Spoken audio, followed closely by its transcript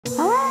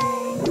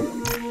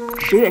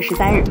10月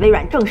13日，微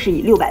软正式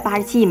以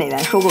687亿美元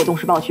收购动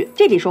视暴雪。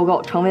这笔收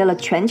购成为了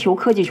全球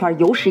科技圈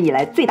有史以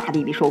来最大的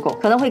一笔收购，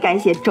可能会改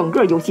写整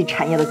个游戏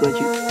产业的格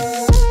局。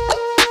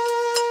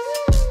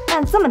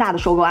但这么大的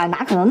收购案哪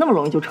可能那么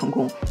容易就成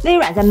功？微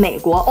软在美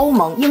国、欧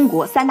盟、英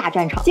国3大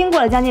战场，经过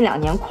了将近2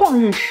年旷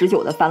日持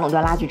久的反垄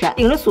断拉锯战，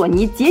顶着索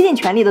尼竭尽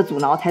全力的阻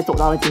挠，才走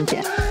到了今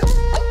天。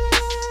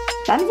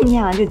咱们今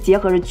天就结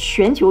合着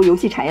全球游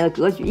戏产业的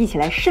格局，一起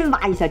来深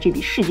挖一下这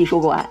笔世纪收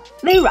购案。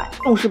微软、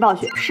动视暴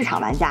雪、市场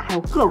玩家还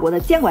有各国的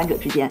监管者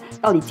之间，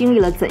到底经历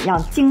了怎样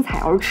精彩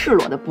而赤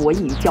裸的博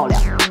弈与较量？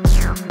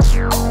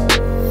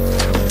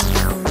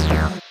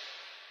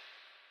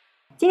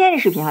今天这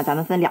视频咱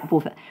们分2部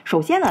分。首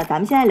先呢，咱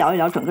们先来聊一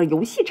聊整个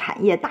游戏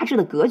产业大致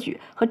的格局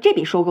和这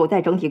笔收购在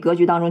整体格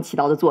局当中起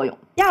到的作用。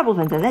第2部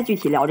分咱再具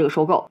体聊这个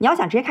收购。你要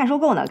想直接看收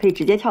购呢，可以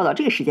直接跳到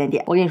这个时间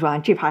点。我跟你说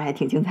这盘还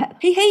挺精彩的，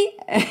嘿嘿。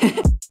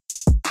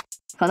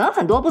可能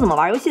很多不怎么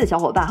玩游戏的小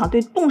伙伴对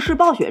动视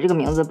暴雪这个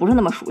名字不是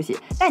那么熟悉，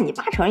但你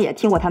80%也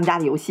听过他们家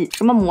的游戏，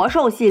什么魔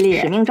兽系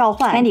列、使命召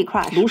唤、Candy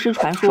Crush、炉石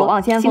传说、守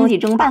望先锋、星际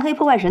争霸、暗黑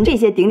破坏神，这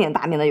些鼎鼎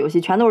大名的游戏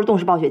全都是动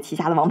视暴雪旗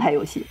下的王牌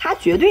游戏，它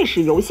绝对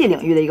是游戏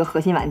领域的一个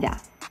核心玩家。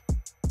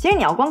其实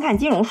你要光看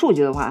金融数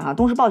据的话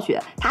动视暴雪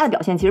它的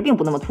表现其实并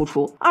不那么突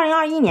出。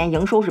2021年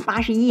营收是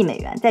81亿美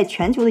元，在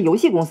全球的游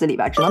戏公司里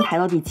边只能排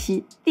到第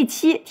7。第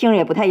7听着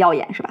也不太耀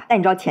眼是吧？但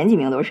你知道前几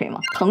名都是谁吗？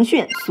腾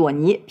讯、索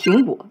尼、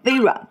苹果、微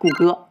软、谷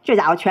歌，这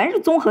家伙全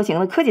是综合型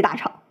的科技大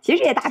厂。其实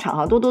这些大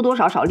厂多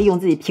少利用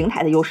自己平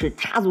台的优势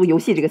插足游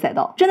戏这个赛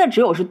道，真的只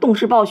有是动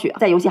视暴雪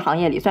在游戏行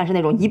业里算是那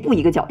种一步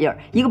一个脚印，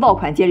一个爆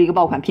款接着一个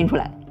爆款拼出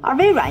来的。而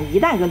微软一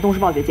旦跟动视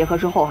暴雪结合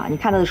之后你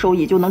看它的收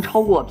益就能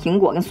超过苹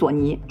果跟索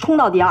尼，冲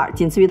到第2，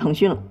仅次于腾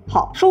讯了。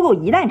好，收购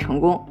一旦成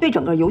功，对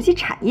整个游戏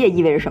产业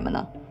意味着什么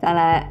呢？咱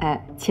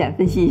来浅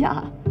分析一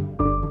下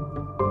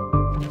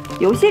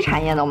游戏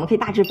产业呢，我们可以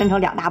大致分成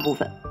2大部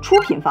分，出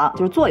品方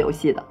就是做游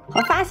戏的，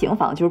和发行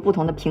方就是不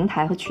同的平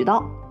台和渠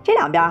道。这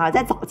两边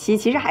在早期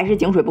其实还是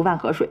井水不犯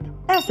河水的，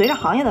但随着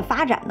行业的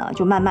发展呢，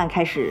就慢慢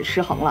开始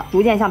失衡了，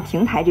逐渐向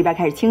平台这边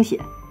开始倾斜。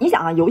你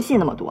想游戏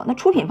那么多，那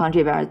出品方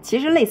这边其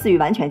实类似于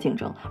完全竞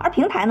争，而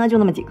平台呢就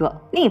那么几个。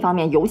另一方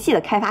面，游戏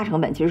的开发成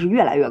本其实是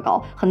越来越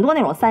高，很多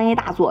那种3A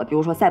大作，比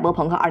如说赛博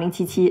朋克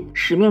2077、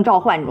使命召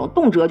唤这种，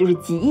动辄就是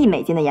几亿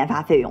美金的研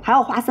发费用，还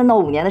要花3到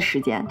5年的时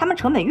间。他们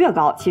成本越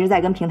高，其实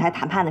在跟平台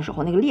谈判的时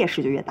候，那个劣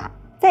势就越大。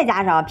再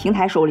加上平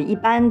台手里一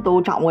般都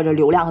掌握着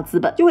流量和资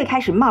本，就会开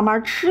始慢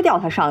慢吃掉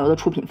它上游的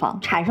出品方，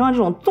产生了这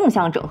种纵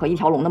向整合一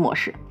条龙的模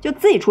式。就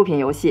自己出品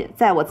游戏，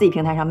在我自己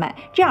平台上卖，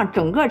这样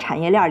整个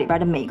产业链里边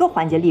的每个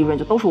环节利润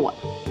就都是我的。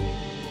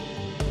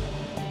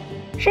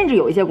甚至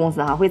有一些公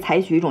司会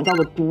采取一种叫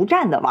做独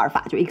占的玩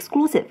法，就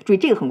exclusive， 注意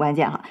这个很关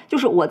键就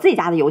是我自己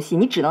家的游戏，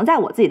你只能在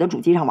我自己的主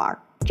机上玩。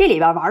这里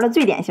边玩的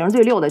最典型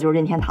最溜的就是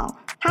任天堂，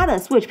它的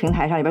Switch 平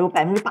台上里边有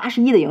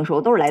81%的营收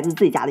都是来自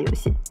自己家的游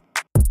戏。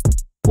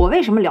我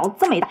为什么聊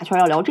这么一大圈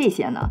要聊这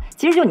些呢？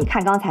其实就你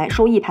看刚才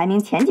收益排名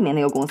前几名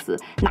那个公司，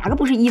哪个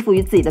不是依附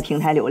于自己的平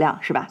台流量，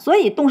是吧？所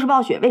以动视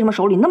暴雪为什么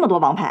手里那么多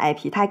王牌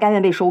IP， 他还甘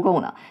愿被收购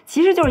呢？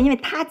其实就是因为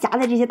他夹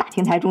在这些大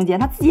平台中间，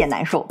他自己也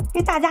难受，因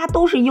为大家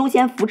都是优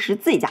先扶持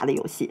自己家的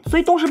游戏，所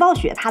以动视暴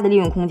雪它的利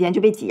润空间就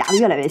被挤压的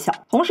越来越小。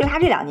同时他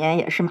这2年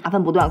也是麻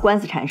烦不断，官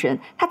司缠身，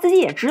他自己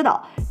也知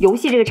道游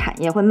戏这个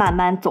产业会慢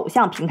慢走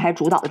向平台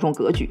主导的这种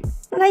格局。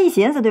那他一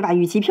寻思，对吧？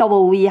与其漂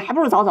泊无依，还不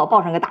如早早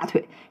抱上个大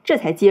腿，这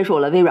才接受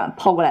了微软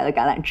抛过来的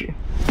橄榄枝。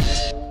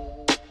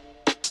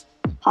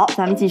好，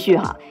咱们继续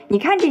你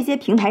看这些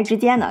平台之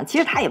间呢，其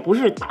实它也不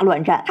是大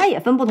乱战，它也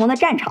分不同的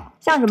战场，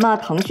像什么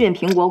腾讯、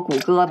苹果、谷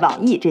歌、网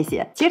易这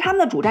些，其实他们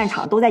的主战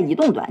场都在移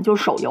动端，就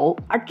是手游，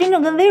而真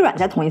正跟微软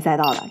在同一赛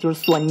道的，就是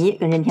索尼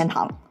跟任天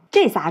堂。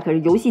这仨可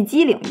是游戏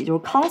机领域，就是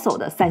console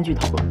的3巨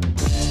头了。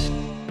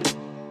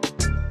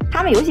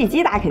他们游戏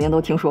机大家肯定都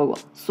听说过，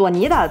索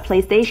尼的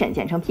PlayStation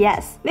简称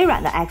PS， 微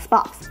软的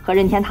Xbox 和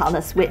任天堂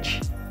的 Switch。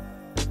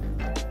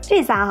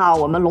这仨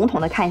我们笼统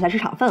的看一下市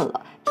场份额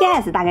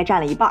 ，PS 大概占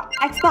了1半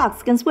 ，Xbox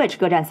跟 Switch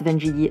各占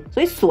1/4，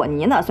所以索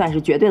尼呢算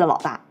是绝对的老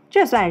大。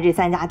这算是这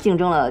3家竞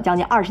争了将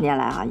近20年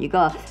来一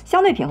个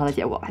相对平衡的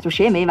结果吧，就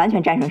谁也没完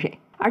全战胜谁。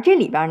而这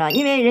里边呢，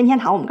因为任天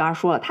堂我们刚刚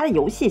说了，它的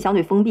游戏相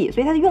对封闭，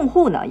所以它的用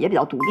户呢也比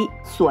较独立。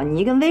索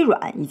尼跟微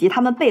软以及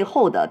他们背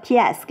后的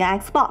PS 跟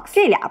Xbox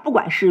这俩，不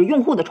管是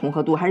用户的重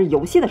合度还是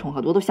游戏的重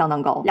合度都相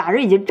当高，俩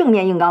人已经正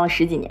面硬刚了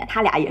10几年，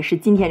他俩也是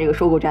今天这个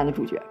收购战的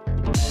主角。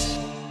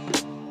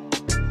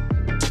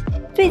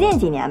最近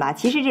几年吧，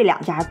其实这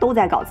2家都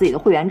在搞自己的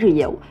会员制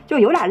业务，就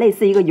有点类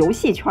似一个游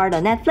戏圈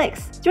的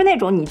Netflix， 就是那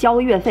种你交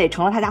个月费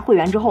成了他家会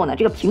员之后呢，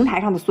这个平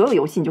台上的所有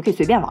游戏你就可以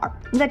随便玩。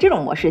那在这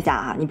种模式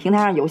下你平台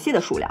上游戏的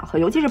数量和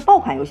尤其是爆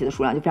款游戏的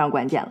数量就非常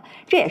关键了。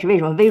这也是为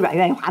什么微软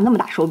愿意花那么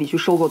大手笔去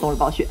收购动视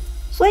暴雪。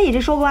所以这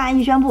收购案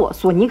一宣布，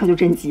索尼可就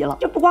真急了。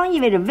这不光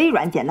意味着微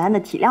软简单的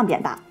体量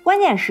变大，关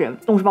键是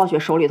动视暴雪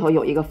手里头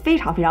有一个非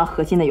常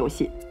核心的游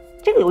戏。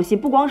这个游戏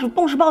不光是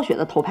动视暴雪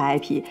的头牌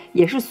IP，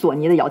 也是索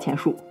尼的摇钱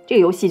树。这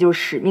个游戏就是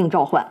《使命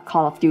召唤》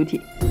 Call of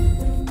Duty。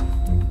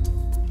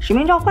使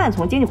命召唤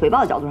从经济回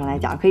报的角度上来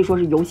讲，可以说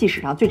是游戏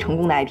史上最成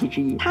功的 IP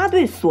之一。它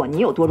对索尼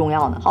有多重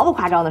要呢？毫不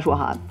夸张的说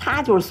哈，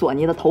它就是索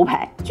尼的头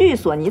牌。据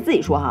索尼自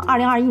己说哈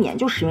，2021年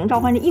就使命召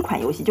唤这一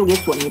款游戏就给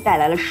索尼带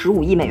来了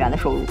15亿美元的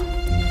收入。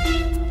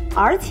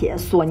而且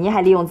索尼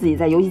还利用自己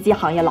在游戏机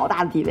行业老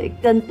大的地位，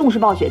跟动视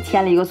暴雪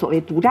签了一个所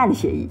谓独占的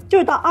协议，就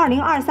是到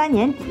2023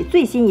年底，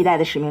最新一代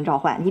的使命召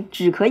唤你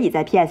只可以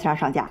在 PS 上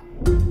上架。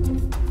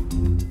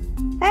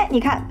哎，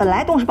你看，本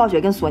来动视暴雪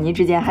跟索尼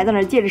之间还在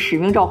那借着使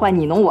命召唤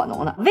你侬我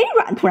侬呢，微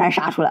软突然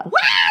杀出来了。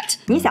What？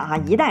 你想哈，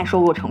一旦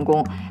收购成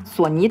功，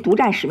索尼独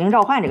占使命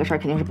召唤这个事儿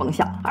肯定是甭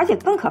想。而且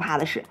更可怕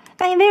的是，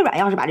万一微软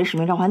要是把这使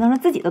命召唤当成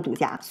自己的独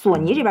家，索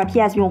尼这边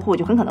PS 用户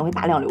就很可能会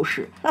大量流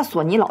失，那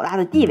索尼老大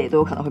的地位都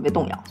有可能会被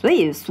动摇。所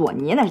以索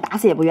尼那是打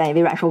死也不愿意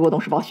微软收购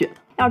动视暴雪。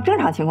要正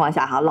常情况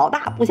下哈，老大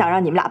不想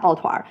让你们俩抱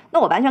团，那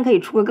我完全可以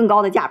出个更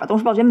高的价把动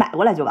视暴雪买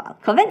过来就完了。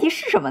可问题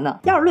是什么呢？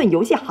要是论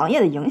游戏行业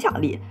的影响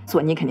力，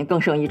索尼肯定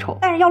更胜一筹。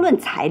但是要论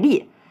财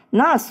力，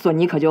那索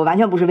尼可就完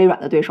全不是微软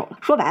的对手了。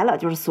说白了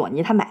就是索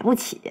尼它买不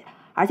起，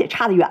而且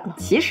差得远了。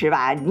其实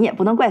吧，你也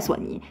不能怪索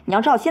尼。你要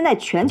知道，现在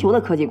全球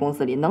的科技公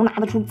司里能拿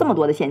得出这么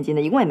多的现金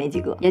的，一共也没几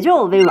个，也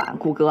就微软、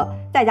谷歌，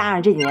再加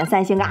上这几年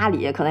三星跟阿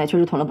里，可能也确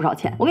实囤了不少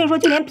钱。我跟你说，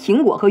就连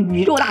苹果和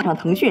宇宙大厂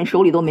腾讯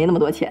手里都没那么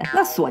多钱，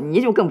那索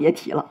尼就更别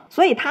提了。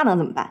所以他能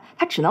怎么办？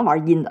他只能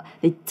玩阴的，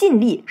得尽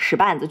力使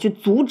绊子去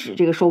阻止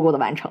这个收购的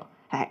完成。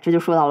哎，这就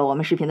说到了我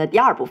们视频的第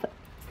二部分，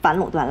反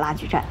垄断拉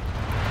锯战。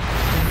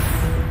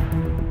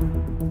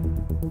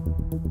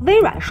微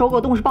软收购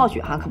动视暴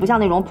雪可不像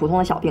那种普通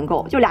的小并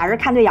购，就俩人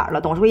看对眼了，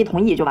董事会一同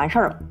意就完事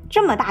儿了。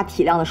这么大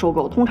体量的收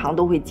购，通常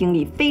都会经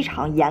历非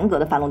常严格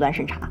的反垄断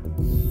审查。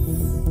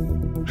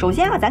首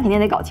先咱肯定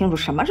得搞清楚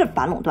什么是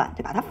反垄断，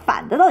对吧？它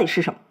反的到底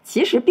是什么？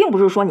其实并不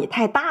是说你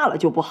太大了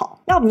就不好，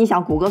要不你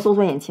想谷歌搜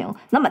索引擎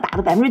那么大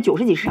的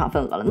90%几市场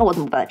份额了，那我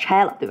怎么把它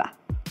拆了，对吧？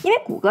因为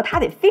谷歌它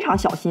得非常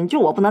小心，就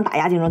我不能打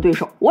压竞争对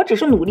手，我只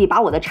是努力把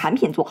我的产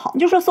品做好。你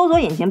就说搜索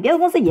引擎别的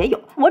公司也有，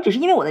我只是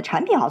因为我的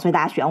产品好所以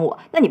大家选我，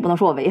那你不能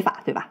说我违法，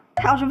对吧？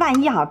他要是万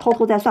一偷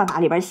偷在算法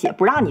里边写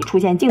不让你出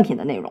现竞品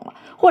的内容了，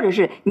或者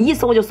是你一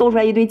搜就搜出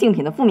来一堆竞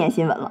品的负面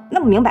新闻了，那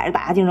不明摆着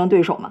打压竞争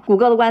对手嘛？谷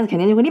歌的官司肯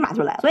定就会立马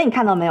就来了。所以你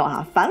看到没有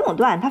反垄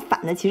断它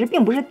反的其实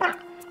并不是大，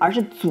而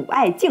是阻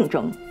碍竞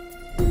争。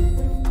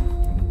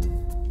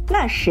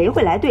那谁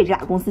会来对这俩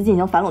公司进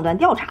行反垄断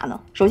调查呢？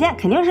首先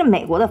肯定是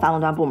美国的反垄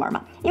断部门嘛，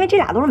因为这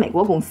俩都是美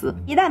国公司。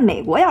一旦美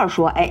国要是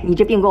说，哎，你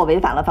这并购违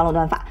反了反垄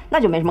断法，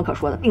那就没什么可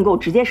说的，并购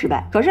直接失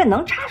败。可是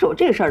能插手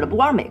这个事儿的不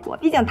光是美国，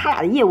毕竟他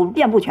俩的业务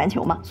遍布全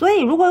球嘛。所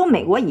以如果有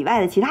美国以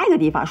外的其他一个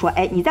地方说，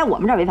哎，你在我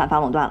们这儿违反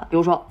反垄断了，比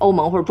如说欧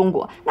盟或者中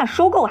国，那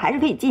收购还是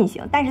可以进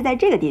行，但是在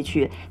这个地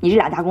区，你这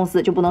两家公司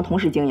就不能同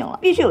时经营了，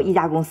必须有一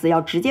家公司要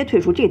直接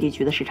退出这个地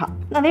区的市场。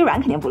那微软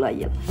肯定不乐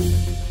意了。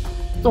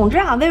总之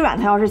微软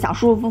它要是想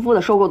舒舒服服的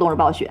收购动视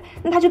暴雪，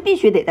那它就必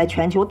须得在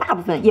全球大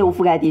部分业务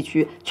覆盖地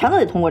区全都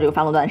得通过这个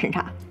反垄断的审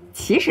查。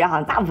其实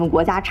大部分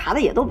国家查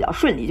的也都比较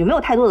顺利，就没有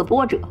太多的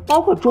波折，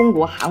包括中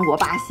国、韩国、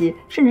巴西，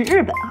甚至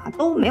日本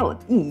都没有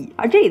异议。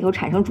而这里头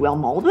产生主要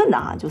矛盾的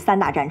就三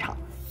大战场：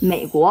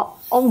美国、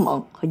欧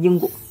盟和英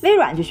国。微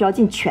软就需要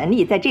尽全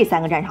力在这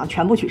3个战场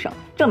全部取胜，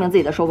证明自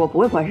己的收购不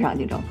会破坏市场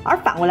竞争。而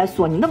反过来，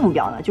索尼的目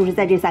标呢，就是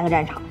在这3个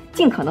战场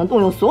尽可能动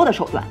用所有的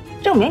手段，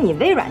证明你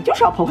微软就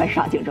是要破坏市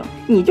场竞争，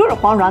你就是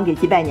黄软给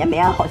鸡拜年，没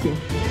安好心。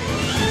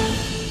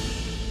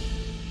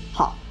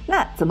好，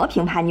那怎么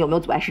评判你有没有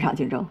阻碍市场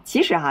竞争？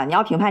其实你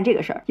要评判这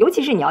个事儿，尤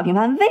其是你要评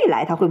判未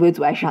来它会不会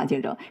阻碍市场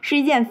竞争，是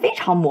一件非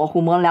常模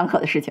糊、模棱两可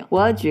的事情。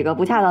我举个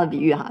不恰当的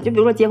比喻就比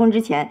如说结婚之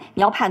前，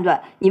你要判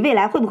断你未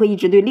来会不会一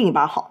直对另一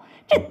半好。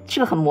这是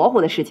个很模糊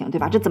的事情，对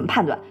吧？这怎么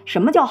判断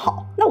什么叫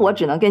好？那我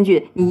只能根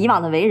据你以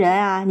往的为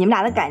人你们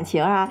俩的感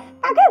情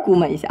大概估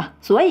摸一下。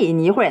所以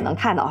你一会儿也能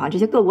看到这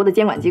些各国的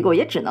监管机构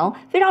也只能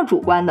非常主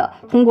观的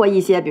通过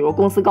一些比如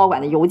公司高管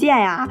的邮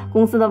件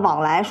公司的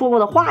往来说过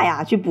的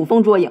话去捕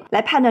风捉影，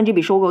来判断这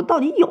笔收购到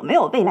底有没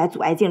有未来阻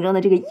碍竞争的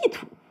这个意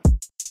图。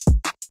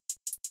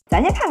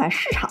咱先看看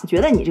市场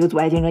觉得你这个阻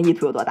碍竞争意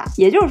图有多大，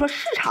也就是说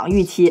市场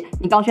预期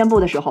你刚宣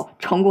布的时候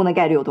成功的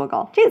概率有多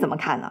高。这个怎么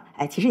看呢？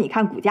其实你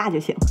看股价就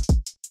行。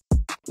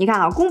你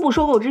看公布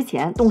收购之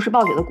前，动视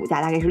暴雪的股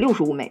价大概是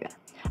65美元，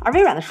而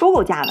微软的收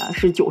购价呢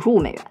是95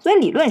美元。所以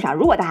理论上，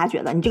如果大家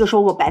觉得你这个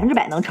收购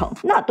100%能成，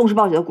那动视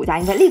暴雪的股价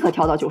应该立刻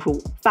跳到95。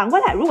反过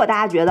来，如果大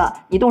家觉得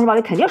你动视暴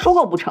雪肯定收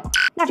购不成，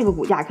那这个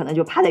股价可能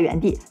就趴在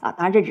原地当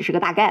然这只是个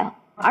大概了。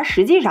而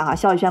实际上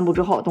消息宣布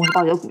之后，动视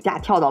暴雪的股价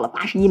跳到了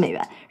81美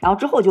元，然后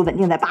之后就稳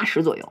定在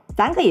80左右。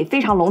咱可以非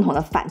常笼统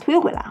的反推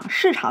回来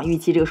市场预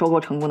期这个收购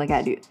成功的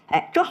概率，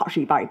正好是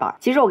一半一半。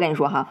其实我跟你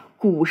说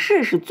股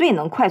市是最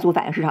能快速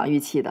反映市场预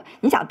期的。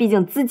你想，毕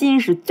竟资金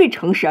是最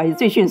诚实而且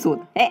最迅速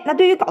的。那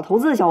对于搞投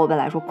资的小伙伴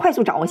来说，快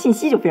速掌握信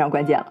息就非常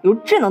关键了。比如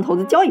智能投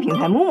资交易平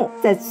台木木，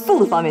在速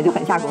度方面就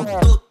很下功夫。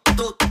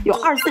有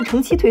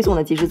24×7推送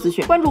的即时资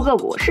讯，关注个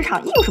股市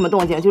场一有什么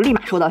动静就立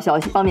马收到消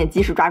息，方便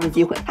及时抓住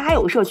机会。它还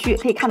有个社区，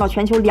可以看到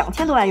全球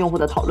2000多万用户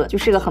的讨论，就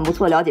是个很不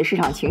错了解市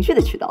场情绪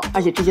的渠道，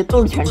而且这些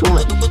都是全中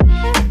文。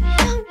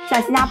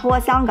像新加坡、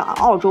香港、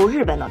澳洲、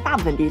日本等大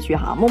部分地区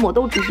哈，陌陌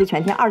都支持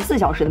全天24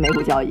小时的美股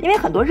交易，因为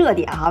很多热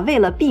点哈，为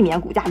了避免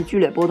股价的剧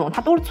烈波动，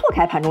它都是错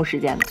开盘中时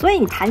间的，所以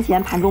你盘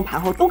前、盘中、盘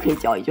后都可以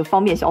交易，就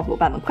方便小伙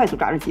伴们快速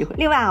抓住机会。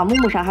另外啊，陌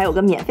陌上还有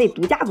个免费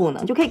独家功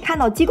能，就可以看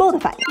到机构的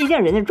反应，毕竟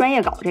人家专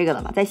业搞这个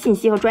的嘛，在信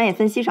息和专业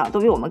分析上都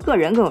比我们个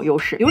人更有优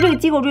势。比如这个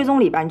机构追踪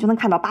里边，你就能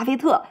看到巴菲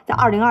特在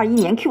2021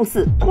年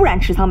Q4突然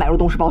持仓买入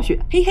动视暴雪，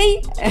嘿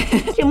嘿。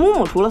这陌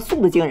陌除了速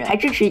度惊人，还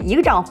支持一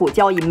个账户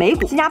交易美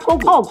股、新加坡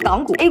股、澳股、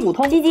港股、A 股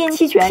通、基金、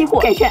期权、期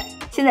货、债券。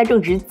现在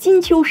正值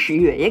金秋10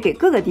月，也给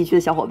各个地区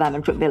的小伙伴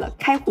们准备了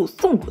开户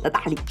送股的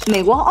大礼。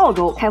美国和澳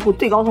洲开户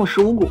最高送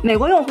15股，美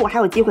国用户还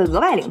有机会额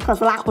外领特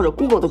斯拉或者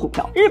GOOG 的股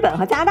票。日本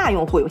和加拿大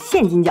用户有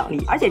现金奖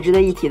励，而且值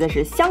得一提的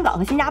是，香港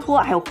和新加坡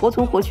还有活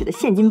存活取的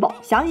现金宝。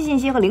详细信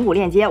息和领股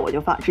链接我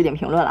就放置顶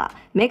评论了，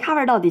没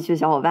cover 到地区的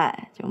小伙伴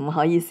就不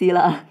好意思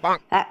了。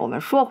哎，我们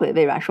说回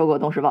微软收购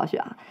动视暴雪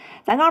啊，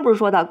咱刚刚不是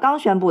说到刚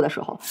宣布的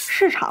时候，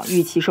市场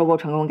预期收购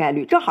成功概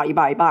率正好一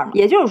半一半嘛，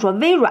也就是说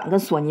微软跟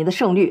索尼的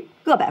胜率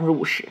各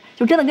50%，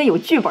就真的跟有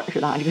剧本似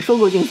的啊，这个收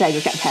购竞赛就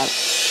展开了。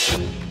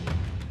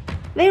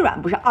微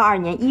软不是22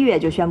年1月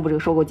就宣布这个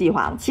收购计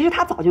划吗？其实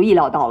他早就意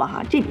料到了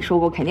哈，这笔收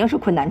购肯定是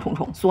困难重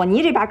重。索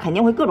尼这边肯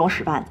定会各种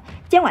使绊子，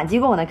监管机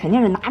构呢肯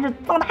定是拿着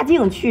放大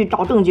镜去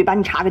找证据，把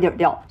你查个底儿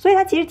掉。所以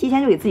他其实提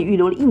前就给自己预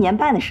留了1年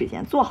半的时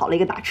间，做好了一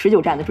个打持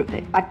久战的准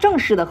备，把正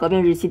式的合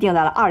并日期定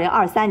在了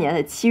2023年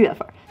的7月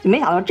份。就没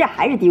想到这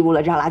还是低估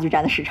了这场拉锯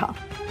战的市场。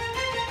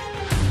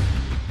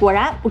果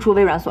然不出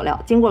微软所料，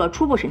经过了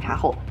初步审查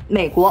后，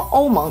美国、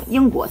欧盟、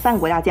英国3个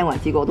国家监管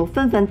机构都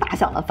纷纷打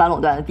响了反垄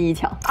断的第一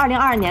枪。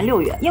2022年6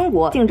月，英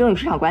国竞争与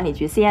市场管理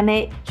局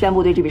CMA 宣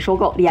布对这笔收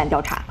购立案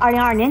调查。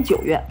2022年9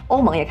月，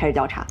欧盟也开始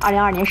调查。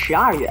2022年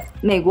12月，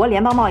美国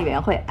联邦贸易委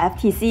员会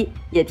FTC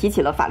也提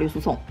起了法律诉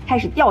讼，开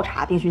始调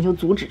查并寻求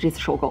阻止这次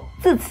收购。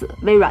自此，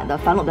微软的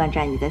反垄断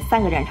战役在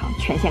3个战场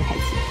全线开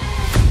启。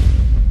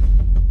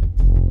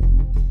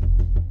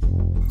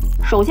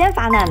首先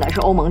发难的是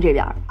欧盟这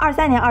边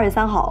，23年2月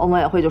3号，欧盟委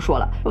员会就说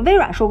了，微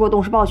软收购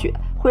动视暴雪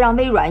会让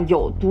微软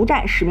有独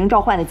占使命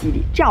召唤的几率，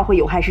这样会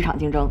有害市场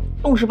竞争。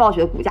动视暴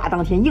雪的股价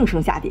当天应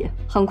声下跌。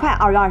很快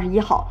2月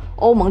21号，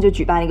欧盟就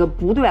举办了一个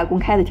不对外公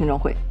开的听证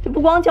会，这不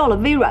光叫了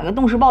微软跟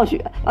动视暴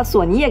雪，把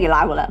索尼也给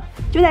拉过来了。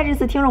就在这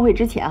次听证会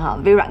之前哈，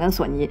微软跟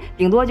索尼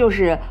顶多就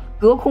是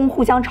隔空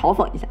互相嘲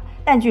讽一下。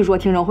但据说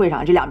听证会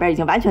上这两边已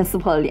经完全撕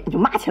破了脸，就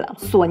骂起来了。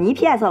索尼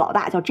PS 老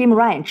大叫 Jim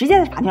Ryan 直接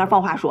在法庭上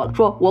放话说了，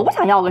说我不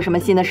想要个什么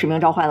新的使命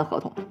召唤的合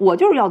同，我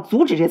就是要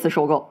阻止这次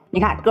收购。你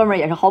看哥们儿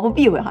也是毫不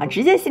避讳哈，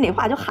直接心里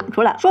话就喊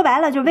出来了。说白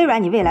了，就微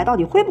软你未来到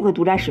底会不会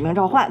独占使命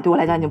召唤，对我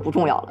来讲已经不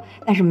重要了，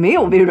但是没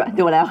有微软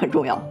对我来讲很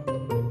重要。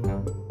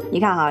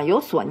你看哈，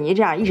有索尼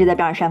这样一直在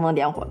边上煽风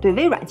点火，对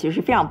微软其实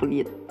是非常不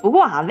利的。不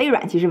过哈，微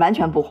软其实完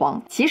全不慌。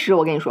其实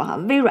我跟你说哈，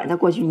微软在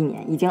过去1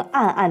年已经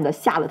暗暗的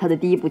下了他的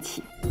第一步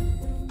棋。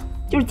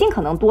就是尽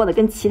可能多的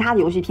跟其他的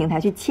游戏平台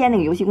去签那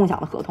个游戏共享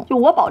的合同，就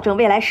我保证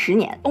未来10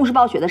年，动视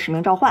暴雪的使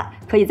命召唤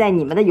可以在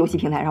你们的游戏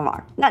平台上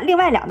玩。那另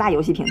外2大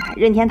游戏平台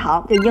任天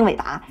堂跟英伟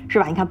达是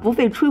吧？你看不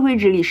费吹灰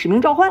之力，使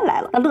命召唤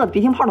来了，那乐得鼻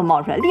涕泡都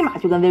冒出来，立马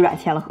就跟微软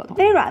签了合同。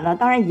微软呢，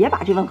当然也把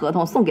这份合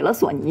同送给了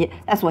索尼，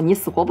但索尼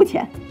死活不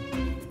签。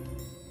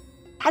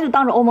他就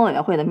当着欧盟委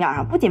员会的面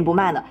上不紧不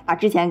慢的把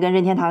之前跟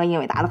任天堂跟英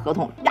伟达的合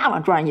同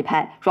往桌上一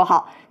拍，说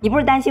好，你不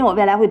是担心我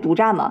未来会独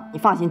占吗？你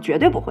放心，绝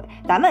对不会，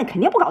咱们肯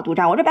定不搞独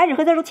占，我这白纸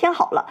黑字都签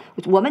好了，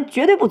我们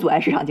绝对不阻碍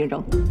市场竞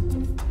争。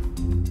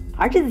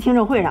而这次听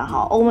证会上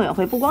哈，欧盟委员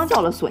会不光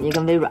叫了索尼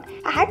跟微软，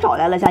他还找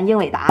来了像英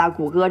伟达、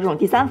谷歌这种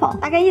第三方，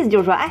大概意思就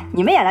是说，哎，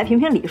你们也来评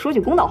评理，说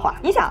句公道话。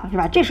你想是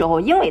吧？这时候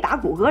英伟达、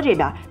谷歌这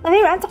边，那微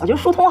软早就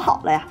疏通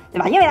好了呀，对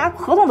吧？英伟达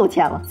合同都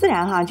签了，自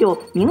然哈就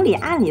明里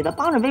暗里的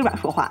帮着微软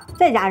说话。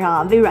再加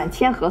上微软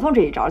签合同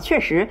这一招，确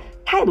实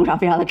态度上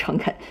非常的诚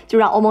恳，就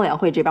让欧盟委员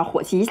会这边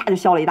火气一下就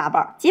消了一大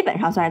半，基本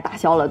上算是打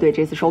消了对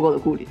这次收购的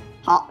顾虑。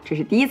好，这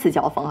是第一次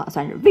交锋哈，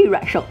算是微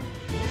软胜。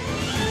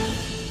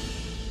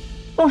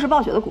动视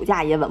暴雪的股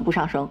价也稳步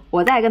上升。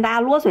我再跟大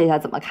家啰嗦一下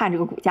怎么看这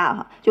个股价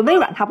哈。就微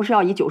软它不是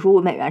要以95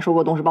美元收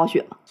购动视暴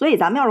雪吗？所以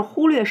咱们要是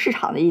忽略市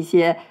场的一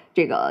些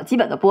这个基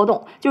本的波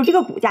动，就是这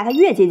个股价它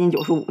越接近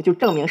95，就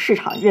证明市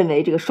场认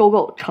为这个收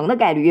购成的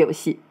概率越有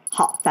戏。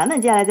好，咱们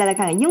接下来再来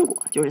看看英国，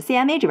就是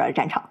CMA 这边的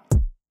战场。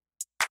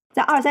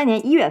在23年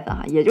1月份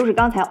哈，也就是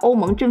刚才欧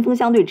盟针锋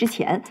相对之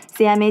前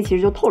 ，CMA 其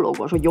实就透露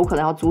过说有可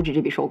能要阻止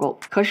这笔收购。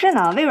可是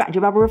呢，微软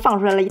这边不是放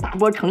出来了一大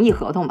波诚意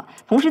合同嘛，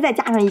同时再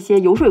加上一些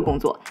游说工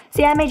作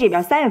 ，CMA 这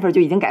边3月份就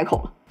已经改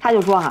口了。他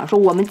就说哈，说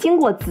我们经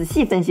过仔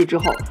细分析之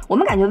后，我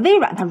们感觉微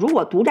软它如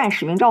果独占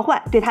使命召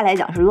唤，对他来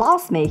讲是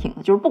loss making，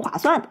 就是不划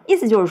算的。意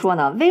思就是说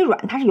呢，微软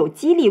它是有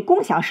激励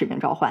共享使命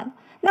召唤的。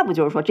那不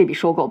就是说这笔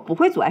收购不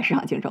会阻碍市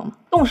场竞争吗？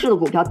动视的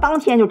股票当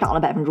天就涨了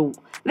5%，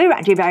微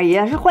软这边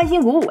也是欢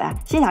欣鼓舞呀，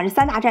心想这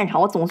3大战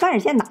场我总算是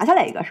先拿下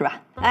来一个是吧？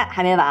哎，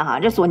还没完哈，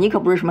这索尼可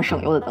不是什么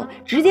省油的灯，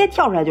直接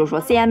跳出来就说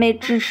CMA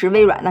支持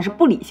微软那是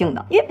不理性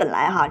的，因为本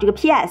来哈这个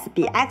PS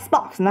比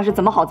Xbox 那是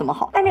怎么好怎么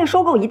好，但这个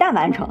收购一旦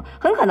完成，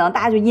很可能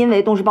大家就因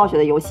为动视暴雪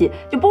的游戏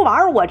就不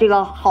玩我这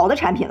个好的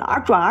产品了，而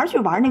转而去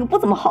玩那个不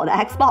怎么好的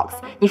Xbox，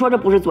 你说这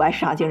不是阻碍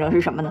市场竞争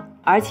是什么呢？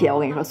而且我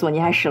跟你说，索尼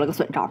还使了个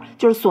损招，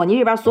就是索尼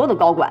这边所有的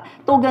高管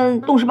都跟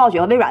动视暴雪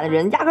和微软的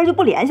人压根就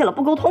不联系了，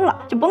不沟通了，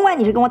就甭管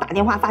你是跟我打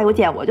电话发邮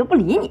件，我就不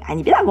理你，哎，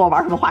你别再跟我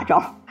玩什么花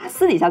招，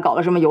私底下搞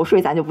了什么游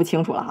说咱就不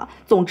清楚了哈。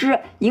总之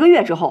1个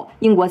月之后，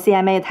英国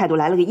CMA 的态度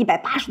来了个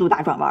180度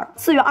大转弯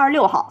，4月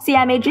26号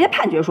CMA 直接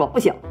判决说不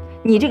行，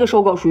你这个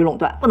收购属于垄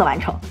断，不能完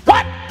成。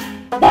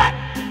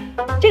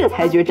这个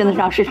裁决真的是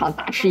让市场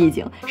大吃一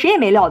惊，谁也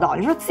没料到。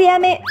你说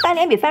CMA 翻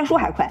脸比翻书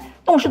还快，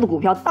动视的股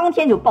票当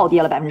天就暴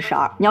跌了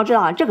12%。你要知道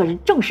啊，这可是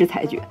正式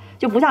裁决，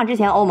就不像之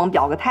前欧盟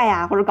表个态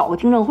啊，或者搞个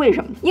听证会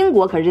什么的。英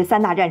国可是这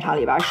3大战场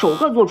里边首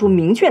个做出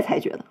明确裁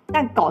决的。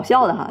但搞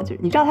笑的哈，就是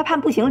你知道他判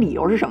不行理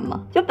由是什么吗？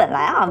就本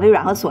来啊，微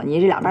软和索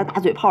尼这两边打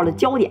嘴炮的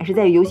焦点是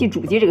在于游戏主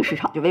机这个市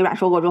场，就微软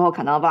收购之后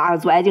可能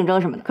阻碍竞争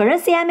什么的。可是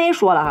CMA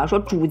说了哈，说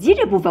主机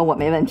这部分我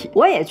没问题，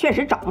我也确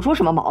实找不出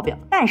什么毛病，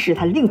但是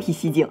他另辟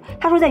蹊径，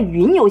他说在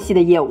云游戏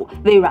的业务，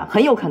微软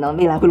很有可能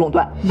未来会垄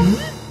断。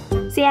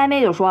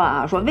CMA 就说了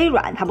啊，说微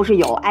软它不是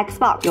有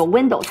Xbox 有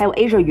Windows 还有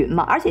Azure 云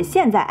吗？而且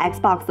现在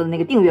Xbox 的那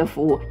个订阅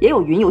服务也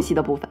有云游戏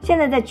的部分。现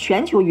在在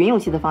全球云游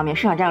戏的方面，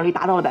市场占有率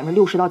达到了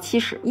60%到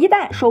70%。一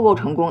旦收购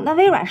成功，那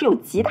微软是有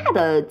极大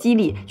的激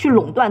励去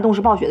垄断动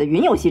视暴雪的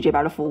云游戏这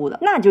边的服务的，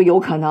那就有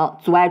可能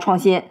阻碍创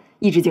新，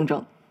抑制竞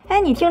争。哎，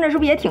你听着是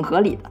不是也挺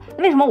合理的？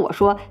为什么我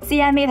说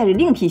CMA 它是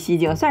另辟蹊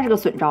径，算是个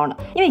损招呢？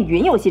因为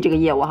云游戏这个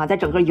业务哈，在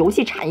整个游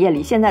戏产业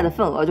里，现在的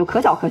份额就可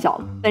小可小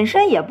了，本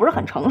身也不是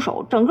很成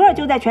熟，整个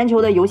就在全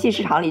球的游戏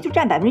市场里就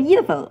占1%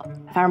的份额。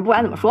反正不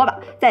管怎么说吧，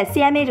在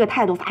CMA 这个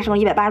态度发生了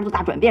180度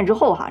大转变之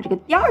后哈，这个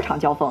第2场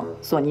交锋，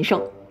索尼胜。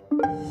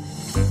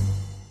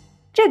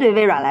这对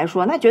微软来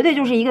说，那绝对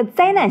就是一个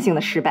灾难性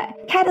的失败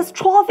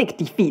 ，catastrophic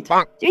defeat。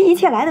就一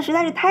切来的实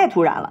在是太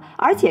突然了，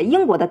而且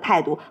英国的态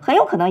度很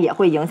有可能也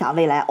会影响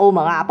未来欧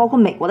盟啊，包括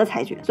美国的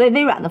裁决。所以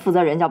微软的负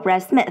责人叫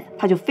Brad Smith，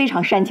 他就非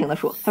常煽情地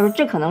说，他说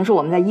这可能是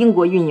我们在英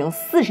国运营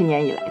40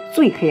年以来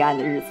最黑暗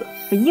的日子。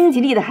英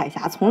吉利的海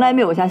峡从来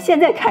没有像现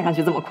在看上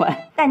去这么宽。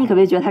但你可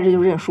别觉得他这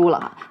就认输了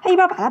哈，他一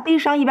边把他悲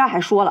伤，一边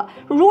还说了，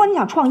如果你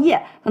想创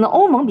业，可能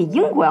欧盟比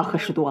英国要合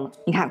适多了。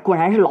你看，果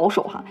然是老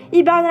手哈，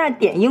一边在那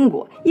点英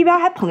国，一边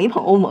还捧一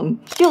捧欧盟。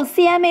只有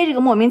CMA 这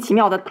个莫名其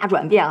妙的大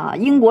转变啊，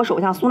英国首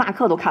相苏纳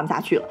克都看不下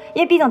去了，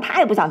因为毕竟他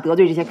也不想得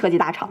罪这些科技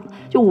大厂。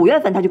就5月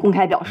份他就公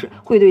开表示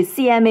会对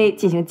CMA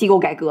进行机构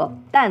改革。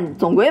但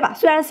总归吧，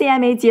虽然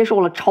CMA 接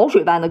受了潮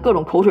水般的各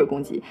种口水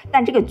攻击，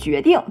但这个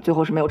决定最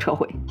后是没有撤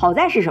回。好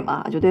在是什么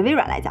啊？就对微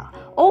软来讲，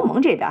欧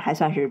盟这边还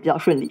算是比较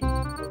顺利。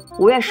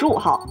5月15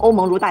号，欧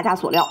盟如大家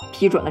所料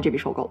批准了这笔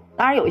收购，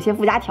当然有一些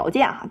附加条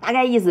件啊，大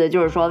概意思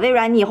就是说，微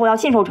软你以后要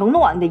信守承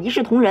诺，你得一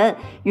视同仁，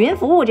云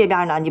服务这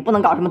边呢，你不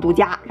能搞什么独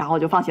家，然后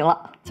就放行了。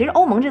其实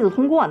欧盟这次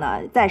通过呢，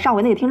在上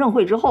回那个听证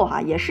会之后哈，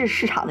也是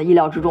市场的意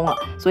料之中了，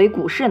所以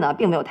股市呢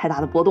并没有太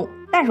大的波动。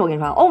但是我跟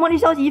你说，欧盟这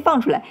消息一放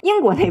出来，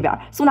英国那边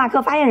苏纳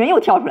克发言人又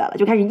跳出来了，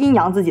就开始阴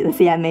阳自己的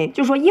CMA，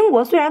 就说英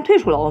国虽然退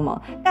出了欧盟，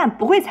但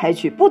不会采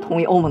取不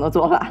同意欧盟的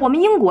做法，我们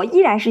英国依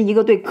然是一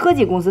个对科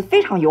技公司非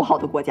常友好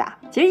的国家。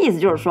其实意思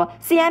就是说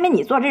CMA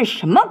你做这是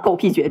什么狗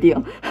屁决定？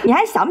你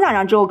还想不想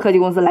让之后科技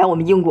公司来我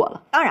们英国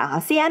了？当然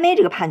啊 ，CMA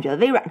这个判决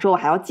微软之后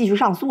还要继续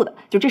上诉的，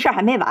就这事儿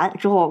还没完，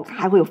之后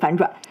还会有反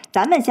转。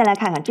咱们先来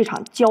看看这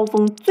场交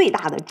锋最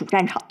大的主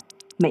战场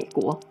——美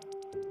国。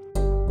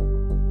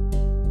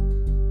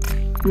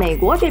美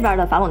国这边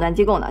的反垄断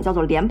机构呢，叫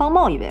做联邦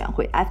贸易委员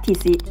会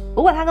FTC。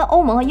不过它跟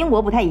欧盟和英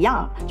国不太一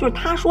样，就是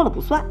它说了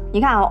不算。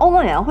你看啊，欧盟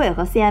委员会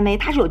和 CMA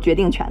它是有决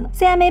定权的。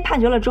CMA 判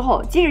决了之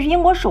后，即使是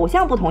英国首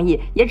相不同意，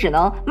也只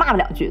能骂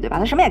2句，对吧？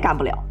它什么也干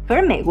不了。可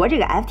是美国这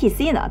个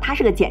FTC 呢，它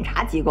是个检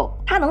察机构，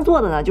它能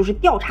做的呢，就是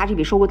调查这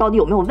笔收购到底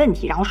有没有问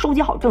题，然后收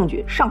集好证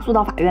据，上诉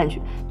到法院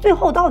去。最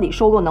后到底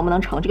收购能不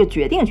能成，这个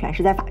决定权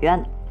是在法院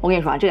的。我跟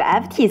你说啊，这个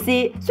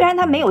FTC 虽然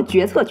它没有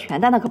决策权，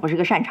但它可不是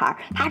个善茬，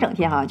它整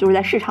天就是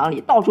在市场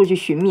里到处去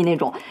寻觅那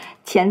种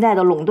潜在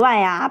的垄断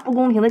呀、不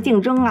公平的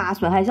竞争啊、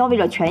损害消费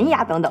者权益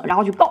啊等等，然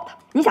后去告它。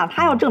你想，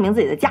他要证明自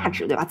己的价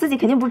值，对吧？自己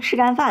肯定不是吃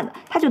干饭的，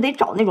他就得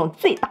找那种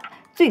最大、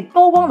最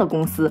高光的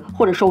公司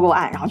或者收购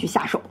案，然后去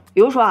下手。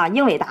比如说啊，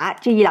英伟达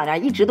这1-2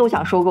年一直都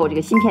想收购这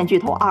个芯片巨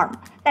头 ARM，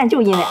 但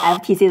就因为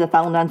FTC 的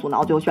反垄断阻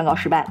挠，最后宣告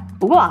失败了。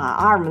不过啊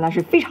 ，ARM 呢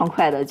是非常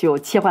快的就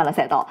切换了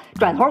赛道，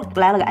转头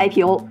来了个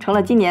IPO， 成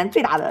了今年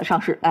最大的上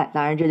市。哎，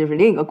当然这就是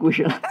另一个故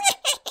事了。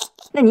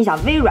那你想，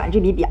微软这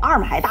笔比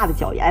ARM 还大的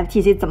交易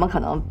 ，FTC 怎么可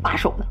能罢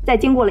手呢？在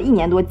经过了1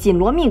年多紧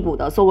锣密鼓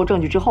的搜购证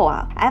据之后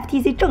啊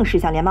 ，FTC 正式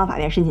向联邦法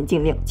院申请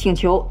禁令，请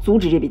求阻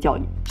止这笔交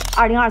易。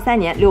2023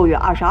年6月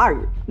22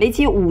日，为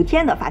期5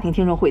天的法庭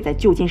听证会在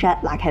旧金山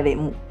拉开帷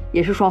幕，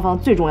也是双方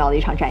最重要的一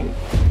场战役。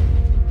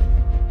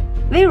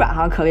微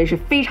软可谓是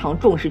非常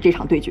重视这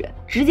场对决，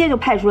直接就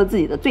派出了自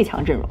己的最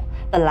强阵容。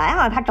本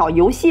来他找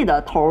游戏的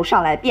头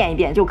上来变一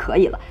变就可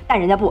以了，但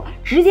人家不，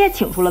直接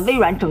请出了微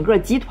软整个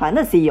集团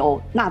的 CEO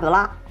纳德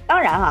拉。当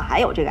然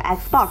还有这个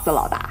Xbox 的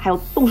老大，还有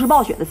动视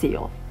暴雪的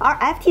CEO。而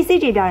FTC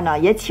这边呢，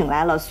也请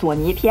来了索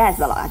尼 PS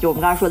的老大，就我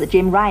们刚才说的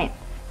Jim Ryan，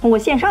 通过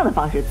线上的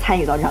方式参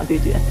与到这场对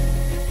决。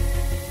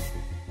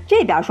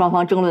这边双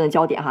方争论的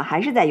焦点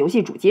还是在游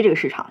戏主机这个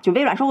市场，就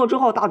微软收购之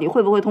后，到底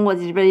会不会通过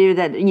在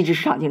抑制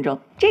市场竞争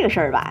这个事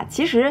儿吧？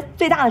其实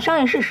最大的商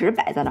业事实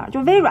摆在那儿，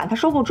就微软它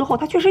收购之后，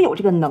它确实有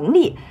这个能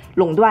力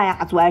垄断呀，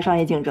阻碍商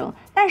业竞争，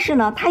但是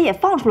呢，它也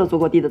放出了足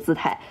够低的姿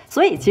态，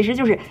所以其实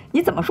就是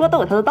你怎么说都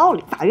有它的道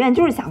理。法院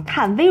就是想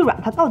看微软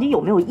它到底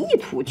有没有意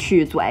图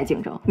去阻碍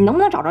竞争，你能不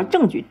能找着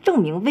证据证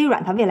明微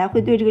软它未来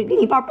会对这个另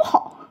一半不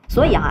好。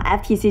所以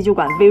FTC 就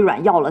管微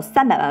软要了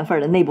300万份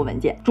的内部文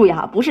件。注意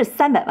不是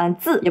300万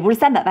字，也不是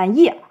300万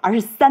页，而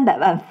是300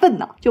万份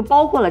呢，就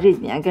包括了这几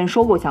年跟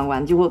收购相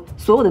关几乎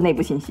所有的内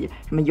部信息，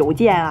什么邮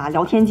件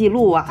聊天记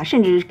录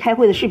甚至开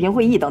会的视频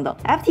会议等等。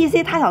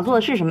FTC 他想做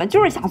的是什么？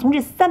就是想从这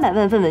300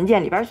万份文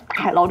件里边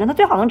大海捞针，他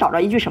最好能找着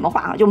一句什么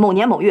话就某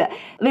年某月，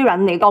微软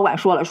的哪个高管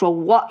说了，说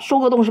我收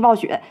购动视暴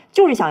雪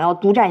就是想要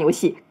独占游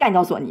戏，干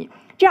掉索尼。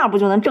这样不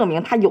就能证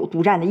明他有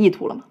独占的意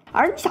图了吗？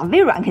而你想，微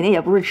软肯定也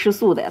不是吃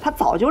素的呀，他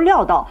早就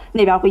料到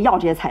那边会要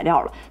这些材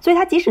料了，所以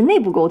他即使内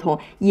部沟通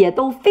也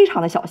都非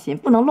常的小心，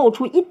不能露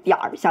出一点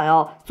想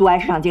要阻碍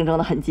市场竞争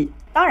的痕迹。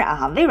当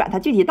然微软它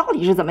具体到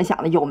底是怎么想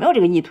的，有没有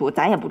这个意图，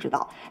咱也不知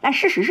道。但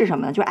事实是什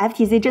么呢？就是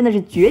FTC 真的是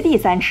掘地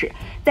三尺，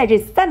在这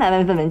300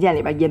万份文件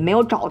里边也没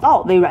有找到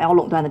微软要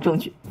垄断的证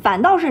据，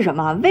反倒是什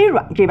么？微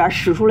软这边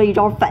使出了一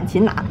招反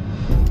擒拿。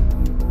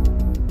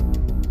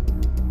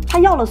他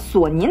要了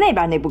索尼那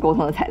边内部沟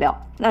通的材料，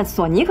那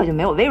索尼可就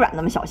没有微软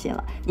那么小心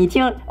了。你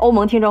听欧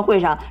盟听证会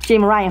上 Jim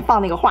Ryan 放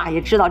那个话，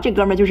也知道这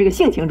哥们就是个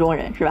性情中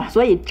人，是吧？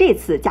所以这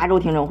次加州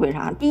听证会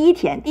上第一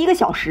天第1个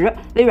小时，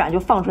微软就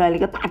放出来了一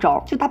个大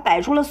招，就他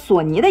摆出了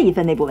索尼的一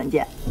份内部文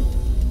件。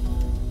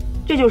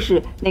这就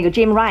是那个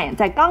Jim Ryan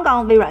在刚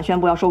刚微软宣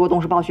布要收购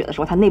动视暴雪的时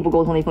候，他内部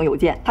沟通的一封邮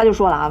件，他就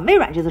说了微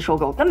软这次收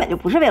购根本就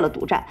不是为了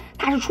独占，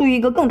它是出于一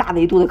个更大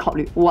维度的考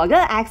虑。我跟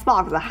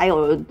Xbox 还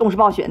有动视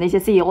暴雪那些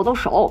CEO 都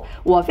熟，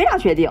我非常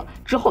确定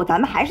之后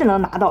咱们还是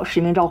能拿到《使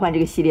命召唤》这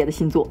个系列的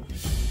新作。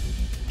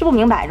这不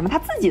明摆着吗？他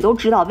自己都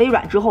知道微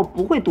软之后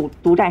不会独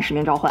占《使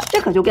命召唤》，这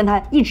可就跟他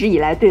一直以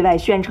来对外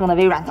宣称的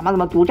微软怎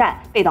么独占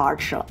背道而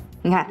驰了。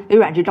你看微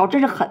软这招真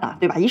是狠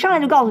对吧？一上来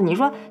就告诉你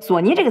说索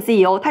尼这个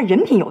CEO 他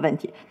人品有问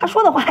题，他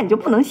说的话你就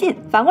不能信。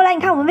反过来你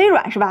看我们微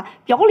软是吧，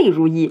表里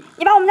如一，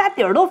你把我们家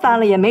底儿都翻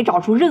了，也没找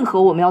出任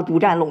何我们要独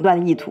占垄断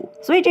的意图。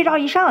所以这招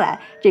一上来，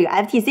这个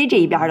FTC 这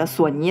一边的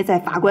索尼在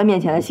法官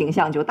面前的形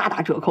象就大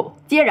打折扣。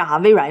接着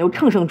微软又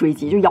乘胜追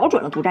击，就咬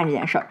准了独占这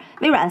件事儿。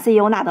微软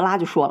CEO 纳德拉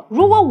就说了，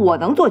如果我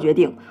能做决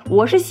定，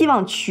我是希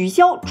望取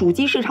消主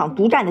机市场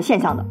独占的现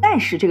象的，但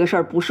是这个事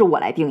儿不是我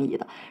来定义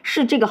的，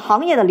是这个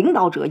行业的领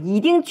导者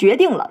已经决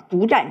定了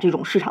独占这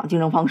种市场竞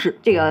争方式。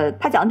这个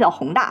他讲的比较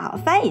宏大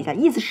翻译一下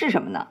意思是什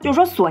么呢？就是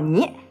说索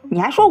尼，你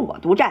还说我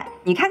独占，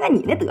你看看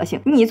你那德行，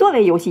你作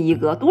为游戏一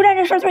哥，独占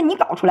这事儿就是你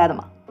搞出来的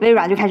嘛。微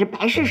软就开始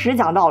摆事实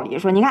讲道理，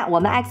说你看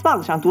我们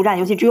Xbox 上独占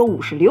游戏只有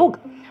56个，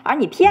而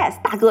你 PS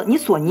大哥，你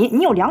索尼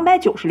你有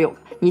296个，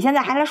你现在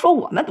还来说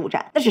我们独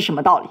占，那是什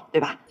么道理，对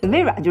吧？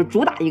微软就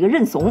主打一个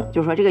认怂，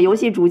就说这个游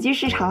戏主机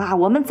市场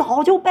我们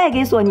早就败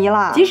给索尼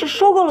了，即使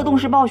收购了动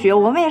视暴雪，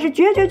我们也是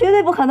绝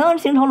对不可能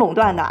形成垄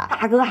断的，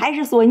大哥还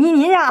是索尼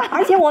您呀，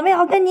而且我们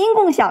要跟您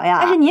共享呀，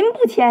但是您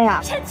不签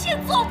呀，臣妾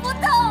做不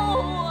到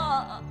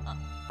啊。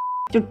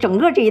就整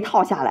个这一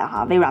套下来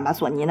微软把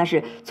索尼那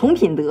是从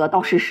品德到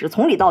事实，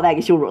从里到外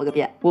给羞辱了个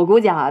遍。我估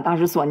计当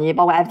时索尼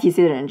包括 FTC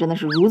的人真的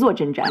是如坐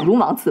针毡，如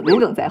芒刺股，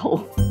梗在后。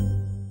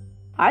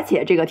而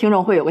且这个听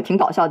证会有个挺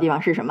搞笑的地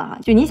方是什么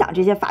就你想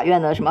这些法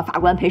院的什么法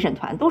官陪审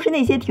团都是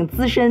那些挺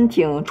资深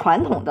挺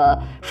传统的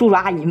叔叔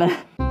阿姨们，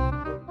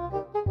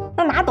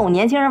那哪懂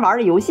年轻人玩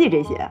的游戏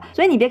这些？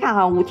所以你别看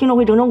听证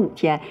会整整5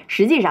天，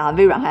实际上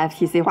微软和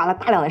FTC 花了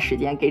大量的时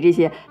间给这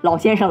些老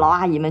先生老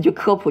阿姨们去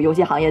科普游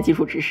戏行业基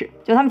础知识。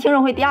就他们听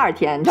证会第2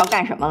天，你知道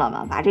干什么了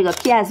吗？把这个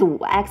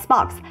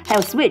PS5、Xbox 还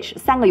有 Switch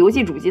 3个游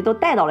戏主机都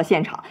带到了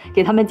现场，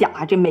给他们讲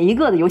这每一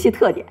个的游戏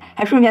特点，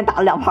还顺便打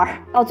了2盘。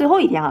到最后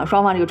一天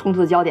双方这个冲突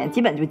的焦点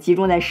基本就集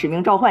中在《使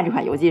命召唤》这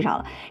款游戏上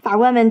了。法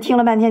官们听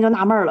了半天就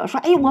纳闷了，说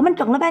我们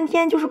整了半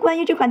天就是关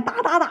于这款打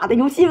的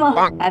游戏吗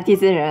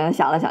？FTC 的人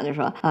想了想就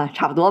说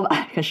差不多吧，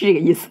可是这个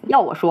意思。要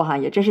我说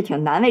也真是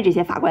挺难为这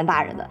些法官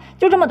大人的，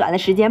就这么短的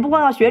时间，不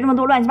光要学这么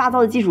多乱七八糟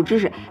的基础知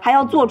识，还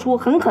要做出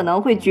很可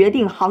能会决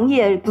定行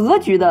业格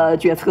局的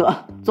决策。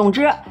总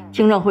之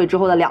听证会之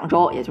后的2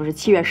周，也就是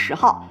7月10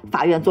号，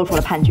法院做出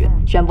了判决，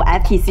宣布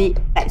FTC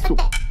败诉。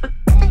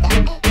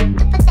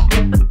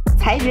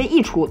裁决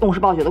一出，动视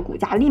暴雪的股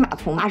价立马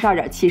从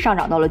82.7上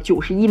涨到了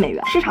91美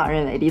元。市场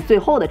认为离最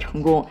后的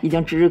成功已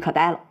经指日可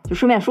待了。就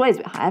顺便说一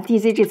嘴哈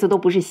 ，FTC 这次都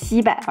不是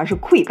惜败，而是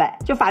溃败。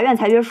就法院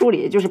裁决书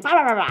里就是叭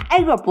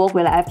挨个驳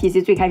回了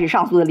FTC 最开始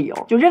上诉的理由，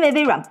就认为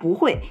微软不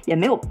会也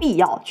没有必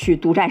要去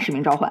独占使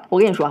命召唤。我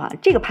跟你说哈，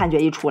这个判决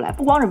一出来，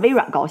不光是微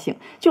软高兴，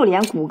就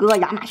连谷歌、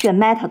亚马逊、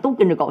Meta 都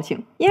跟着高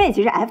兴，因为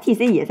其实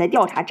FTC 也在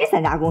调查这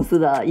3家公司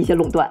的一些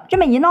垄断。这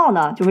么一闹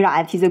呢，就会让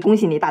FTC 公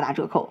信力大打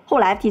折扣。后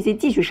来 FTC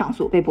继续上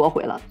诉，被驳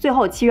回了。最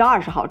后7月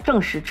20号正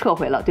式撤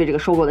回了对这个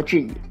收购的质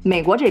疑。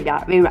美国这边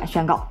微软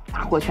宣告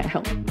大获全胜。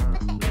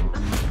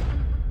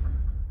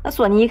那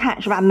索尼一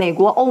看是吧，美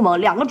国、欧盟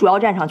2个主要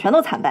战场全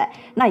都惨败，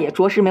那也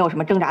着实没有什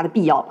么挣扎的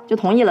必要了，就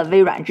同意了微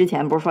软之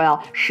前不是说要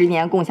10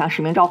年共享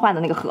使命召唤的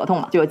那个合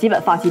同嘛，就基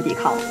本放弃抵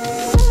抗了。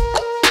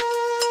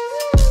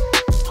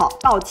好，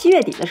到7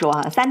月底的时候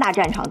3大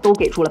战场都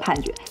给出了判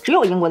决，只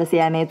有英国的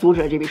CMA 阻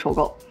止了这笔收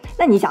购。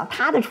那你想，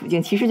他的处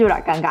境其实就有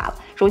点尴尬了。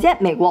首先，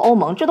美国、欧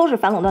盟这都是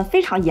反垄断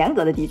非常严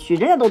格的地区，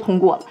人家都通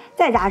过了，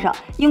再加上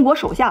英国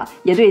首相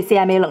也对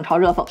CMA 冷嘲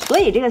热讽，所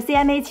以这个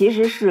CMA 其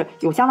实是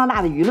有相当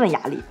大的舆论压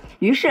力。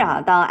于是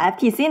当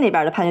FTC 那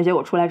边的判决结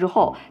果出来之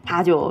后，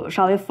他就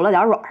稍微服了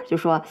点软，就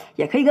说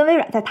也可以跟微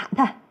软再谈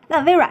谈。那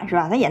微软是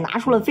吧，他也拿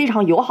出了非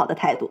常友好的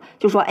态度，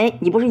就说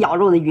你不是咬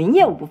着我的云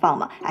业务不放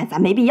吗？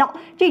咱没必要，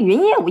这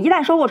云业务一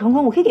旦收购成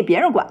功，我可以给别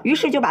人管。于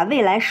是就把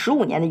未来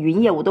15年的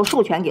云业务都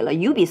授权给了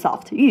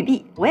Ubisoft 育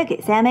碧，我也给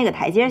CMA 个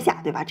台阶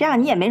下，对吧？这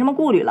样你也没什么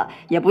顾虑了，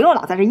也不用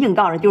老在这硬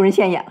杠着丢人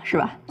现眼了，是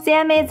吧？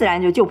 CMA 自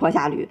然就就坡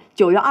下驴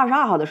，9月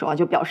22号的时候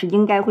就表示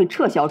应该会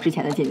撤销之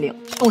前的禁令。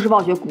动视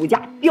暴雪股价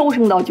飙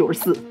升到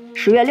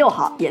94，10月6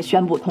号也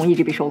宣布同意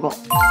这笔收购。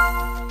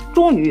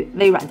终于，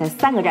微软在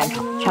3个战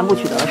场全部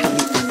取得了胜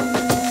利。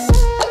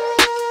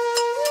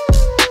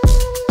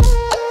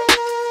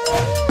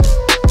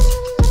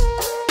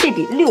这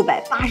笔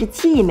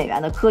687亿美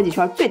元的科技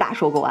圈最大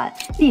收购案，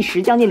历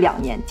时将近2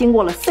年，经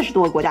过了40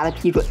多个国家的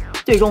批准，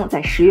最终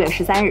在10月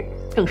13日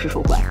正式收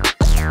官。